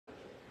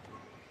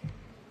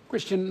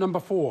Question number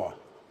 4.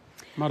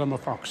 Marama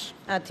Fox.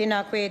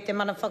 Tēnā koe te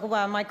mana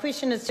whakawā. My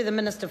question is to the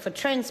Minister for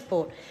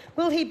Transport.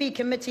 Will he be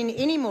committing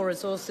any more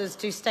resources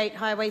to State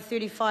Highway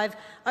 35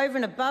 over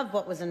and above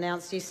what was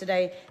announced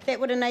yesterday that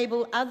would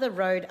enable other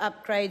road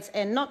upgrades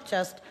and not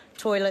just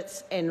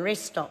toilets and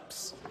rest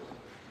stops?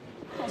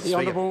 The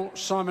Honourable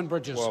Simon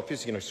Bridges. Well,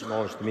 firstly, going to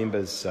acknowledge the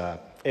members'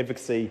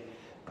 advocacy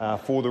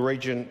for the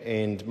region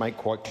and make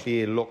quite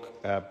clear,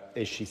 look,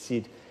 as she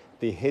said,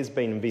 there has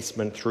been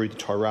investment through the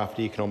Tairāwhiti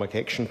Economic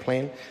Action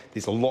Plan.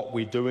 There's a lot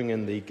we're doing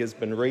in the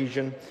Gisborne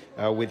region,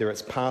 whether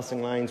it's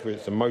passing lanes, whether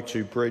it's the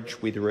Motu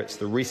Bridge, whether it's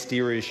the rest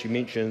areas she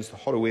mentions, the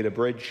Horowera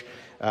Bridge,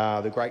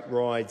 the Great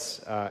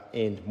Rides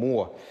and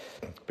more.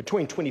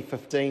 Between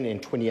 2015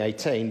 and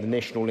 2018, the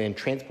National Land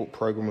Transport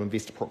Programme will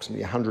invest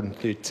approximately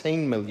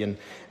 $113 million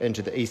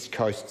into the East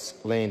Coast's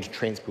land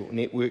transport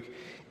network.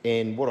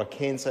 And what I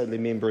can say to the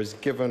member is,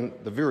 given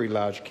the very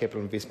large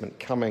capital investment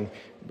coming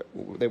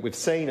that we've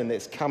seen and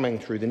that's coming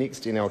through the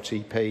next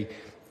NLTP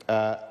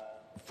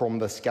from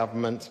this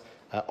government,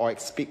 I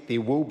expect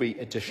there will be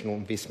additional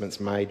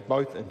investments made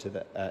both into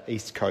the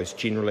East Coast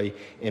generally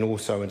and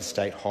also into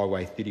State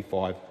Highway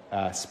 35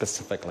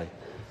 specifically.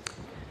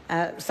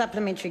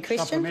 Supplementary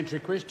question. Supplementary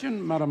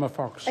question. Marama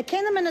Fox.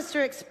 Can the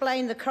Minister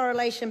explain the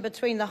correlation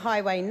between the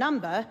highway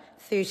number,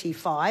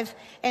 35,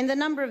 and the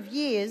number of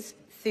years,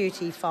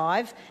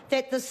 35,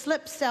 that the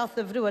slip south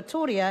of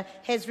Ruatoria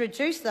has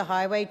reduced the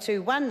highway to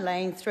one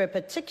lane through a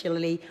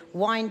particularly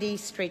windy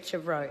stretch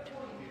of road?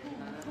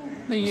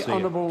 The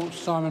Honourable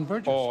Simon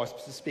Bridges. I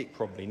suspect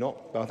probably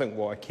not. But I think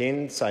what I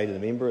can say to the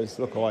member is,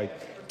 look, I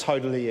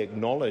totally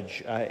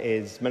acknowledge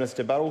as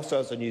Minister, but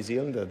also as a New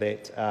Zealander,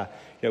 that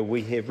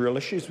we have real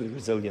issues with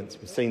resilience.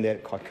 We've seen that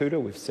at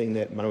Kaikoura, we've seen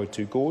that at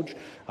Manawatu Gorge,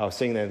 we've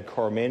seen that at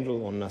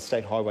Coromandel on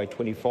State Highway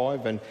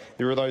 25, and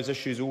there are those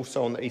issues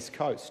also on the East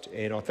Coast.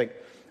 And I think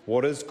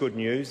what is good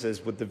news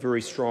is, with the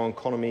very strong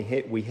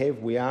economy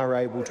we are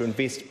able to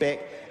invest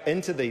back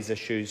into these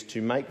issues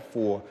to make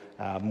for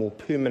more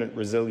permanent,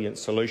 resilient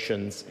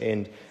solutions.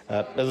 And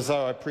as I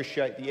say, I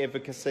appreciate the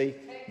advocacy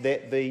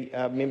that the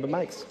member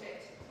makes.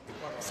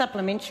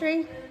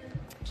 Supplementary.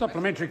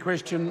 Supplementary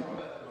question.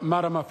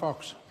 Marama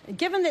Fox.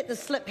 Given that the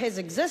slip has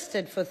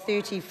existed for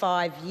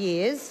 35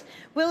 years,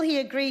 will he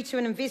agree to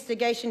an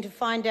investigation to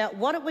find out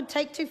what it would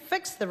take to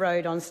fix the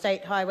road on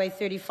State Highway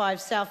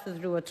 35 south of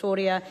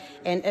Ruatoria,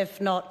 and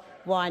if not,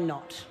 why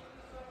not?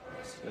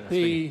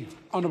 The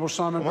Honourable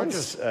Simon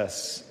Bridges.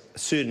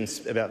 Certain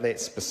about that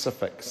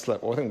specific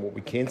slip. I think what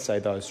we can say,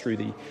 though, is through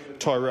the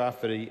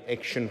Tairāwhiti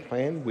Action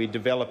Plan, we're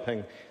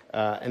developing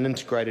an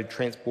integrated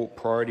transport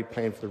priority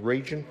plan for the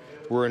region.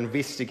 We're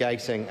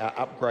investigating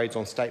upgrades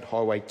on State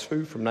Highway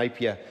 2 from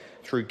Napier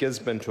through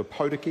Gisborne to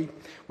Opotiki.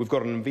 We've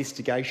got an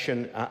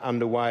investigation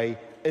underway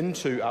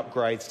into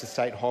upgrades to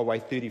State Highway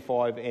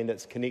 35 and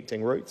its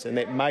connecting routes, and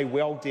that may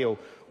well deal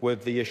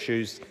with the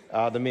issues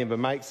the member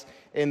makes.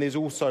 And there's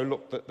also,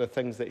 look, the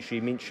things that she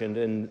mentioned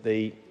in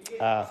the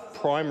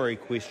primary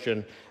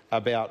question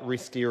about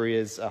rest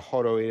areas,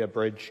 Horowera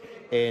Bridge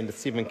and the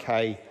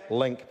 7K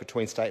link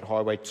between State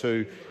Highway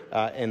 2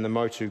 and the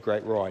Motu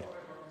Great Ride.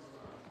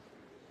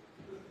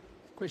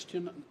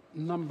 Question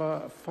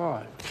number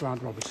 5,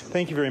 Grant Robertson.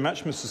 Thank you very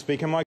much, Mr. Speaker.